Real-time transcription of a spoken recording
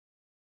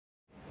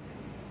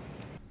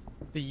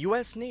The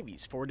U.S.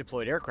 Navy's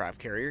forward-deployed aircraft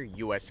carrier,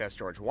 USS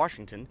George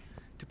Washington,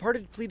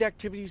 departed Fleet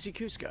Activities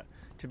Yokosuka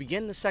to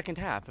begin the second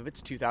half of its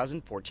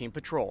 2014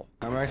 patrol.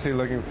 I'm actually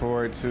looking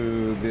forward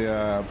to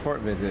the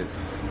port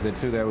visits. The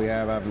two that we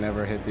have, I've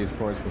never hit these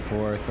ports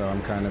before, so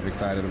I'm kind of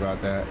excited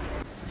about that.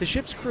 The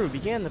ship's crew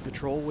began the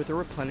patrol with a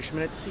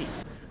replenishment at sea,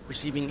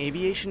 receiving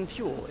aviation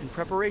fuel in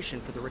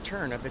preparation for the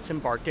return of its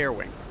embarked air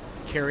wing,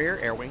 Carrier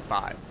Air Wing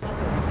 5.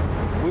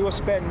 We will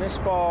spend this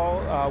fall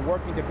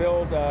working to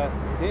build the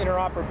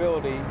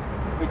interoperability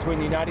between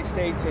the United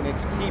States and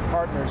its key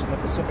partners in the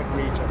Pacific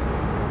region.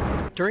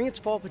 During its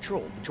fall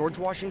patrol, the George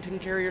Washington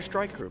Carrier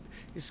Strike Group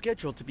is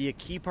scheduled to be a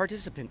key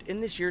participant in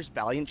this year's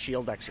Valiant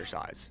Shield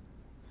exercise.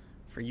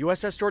 For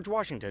USS George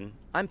Washington,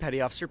 I'm Petty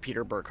Officer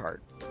Peter Burkhart.